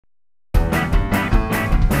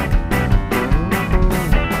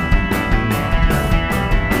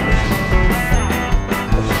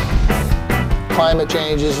climate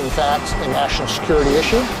change is in fact a national security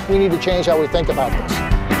issue. We need to change how we think about this.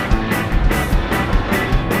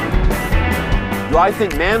 Do I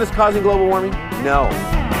think man is causing global warming? No.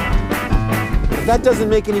 But that doesn't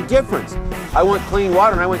make any difference. I want clean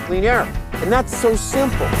water and I want clean air. And that's so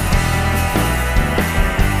simple.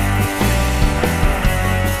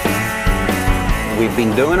 We've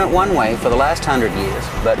been doing it one way for the last 100 years,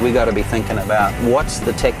 but we've got to be thinking about what's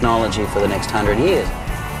the technology for the next 100 years.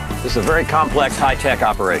 This is a very complex, high-tech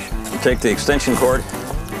operation. You take the extension cord,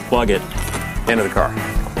 plug it into the car.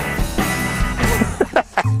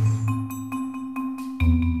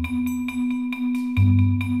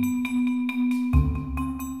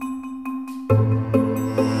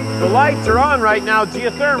 The lights are on right now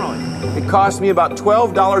geothermally. It costs me about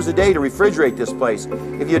 $12 a day to refrigerate this place.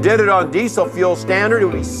 If you did it on diesel fuel standard, it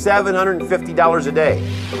would be $750 a day.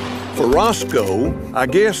 For Roscoe, I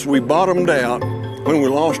guess we bottomed out when we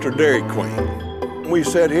lost our Dairy Queen. We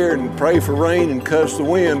sat here and prayed for rain and cussed the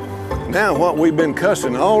wind. Now what we've been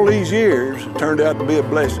cussing all these years turned out to be a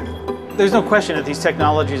blessing. There's no question that these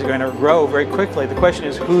technologies are going to grow very quickly. The question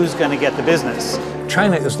is who's going to get the business.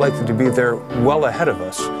 China is likely to be there well ahead of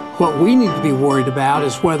us. What we need to be worried about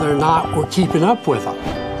is whether or not we're keeping up with them.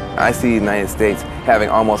 I see the United States having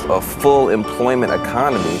almost a full employment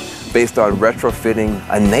economy based on retrofitting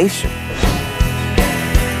a nation.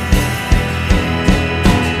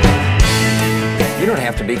 You don't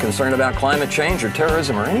have to be concerned about climate change or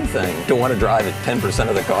terrorism or anything. You don't want to drive at 10%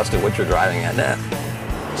 of the cost of what you're driving at now.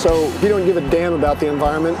 So if you don't give a damn about the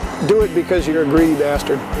environment, do it because you're a greedy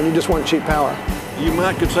bastard and you just want cheap power. You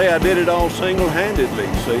might could say I did it all single-handedly,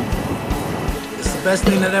 see? It's the best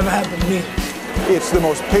thing that ever happened to me. It's the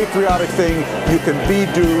most patriotic thing you can be,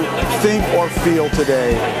 do, think, or feel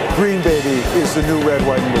today. Green Baby is the new red,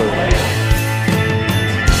 white, and blue.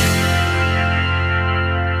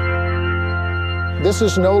 This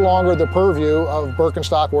is no longer the purview of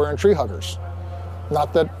Birkenstock wearing tree huggers.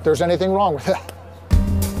 Not that there's anything wrong with that.